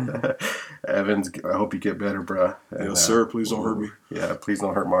 Evans, I hope you get better, bro. And, yes, sir. Please don't hurt me. Yeah, please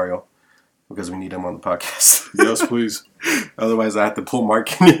don't hurt Mario, because we need him on the podcast. Yes, please. Otherwise, I have to pull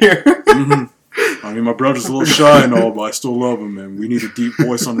Mark in here. I mean, my brother's a little shy and all, but I still love him, and we need a deep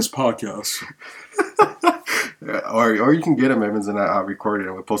voice on this podcast. Or you can get him, Evans, and I'll record it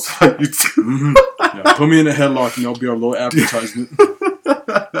and we'll post it on YouTube. Yeah, put me in a headlock and that'll be our little advertisement.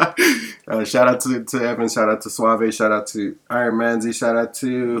 Shout out to Evans, shout out to Suave, shout out to Iron Manzi, shout out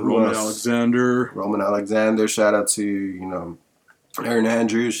to Roman Alexander, shout out to, Aaron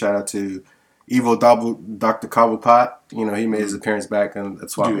Andrews, shout out to Evo Dr. Cobblepot. He made his appearance back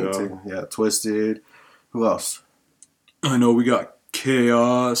at Suave too. Yeah, Twisted. Who else? I know we got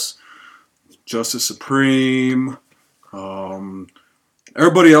Chaos, Justice Supreme,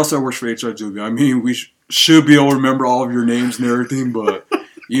 everybody else that works for HIW. I mean, we should be able to remember all of your names and everything, but,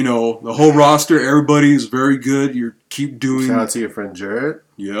 the whole roster, everybody's very good. You keep doing... Shout out to your friend Jared.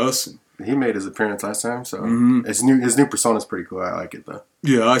 Yes. He made his appearance last time, so his new persona's pretty cool. I like it, though.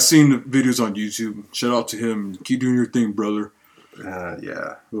 Yeah, I seen the videos on YouTube. Shout out to him. Keep doing your thing, brother.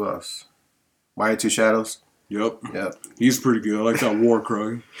 Yeah. Who else? Y2 Shadows. Yep. He's pretty good. I like that war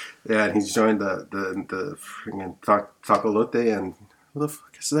cry. Yeah, and he's joined the freaking Taco Lote, and what the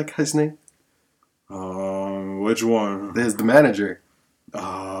fuck is that guy's name? Which one? There's the manager.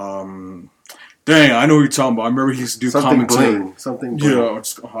 Damn, Dang, I know what you're talking about. I remember he used to do something commentary. bling. Something bling. Yeah,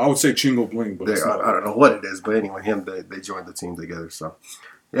 I would say Chingo Bling, but it's I not. don't know what it is, but anyway, they joined the team together. So,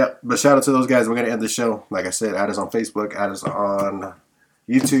 yeah. But shout out to those guys. We're gonna end the show. Like I said, add us on Facebook, add us on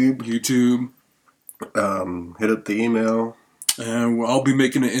YouTube. Hit up the email, and I'll be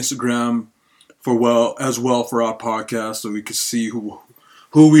making an Instagram for for our podcast, so we can see who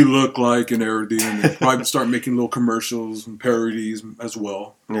we look like and everything, and probably start making little commercials and parodies as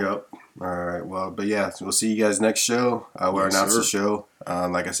well. Yep. All right. Well, but yeah, so we'll see you guys next show. We'll announce the show.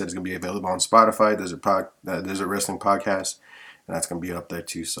 Like I said, it's gonna be available on Spotify. There's a wrestling podcast, and that's gonna be up there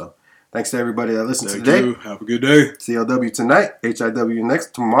too. So, thanks to everybody that listened today. Have a good day. CLW tonight, HIW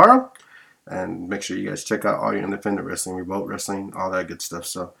next tomorrow, and make sure you guys check out all your independent wrestling, Revolt Wrestling, all that good stuff.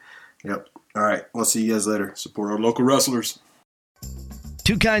 So, yep. All right. We'll see you guys later. Support our local wrestlers.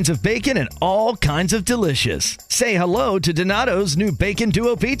 2 kinds of bacon and all kinds of delicious. Say hello to Donato's new Bacon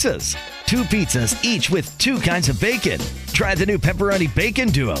Duo pizzas. 2 pizzas, each with 2 kinds of bacon. Try the new Pepperoni Bacon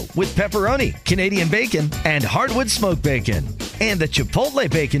Duo with pepperoni, Canadian bacon, and hardwood smoked bacon. And the Chipotle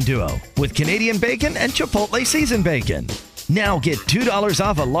Bacon Duo with Canadian bacon and Chipotle seasoned bacon. Now get $2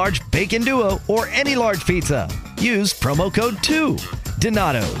 off a large Bacon Duo or any large pizza. Use promo code 2.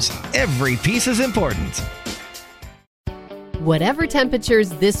 Donato's. Every piece is important. Whatever temperatures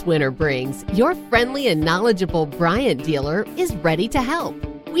this winter brings, your friendly and knowledgeable Bryant dealer is ready to help.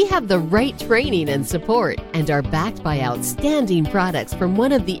 We have the right training and support and are backed by outstanding products from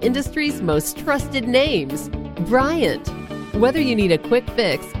one of the industry's most trusted names, Bryant. Whether you need a quick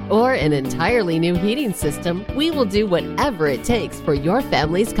fix or an entirely new heating system, we will do whatever it takes for your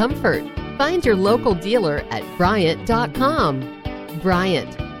family's comfort. Find your local dealer at Bryant.com.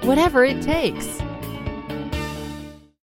 Bryant, whatever it takes.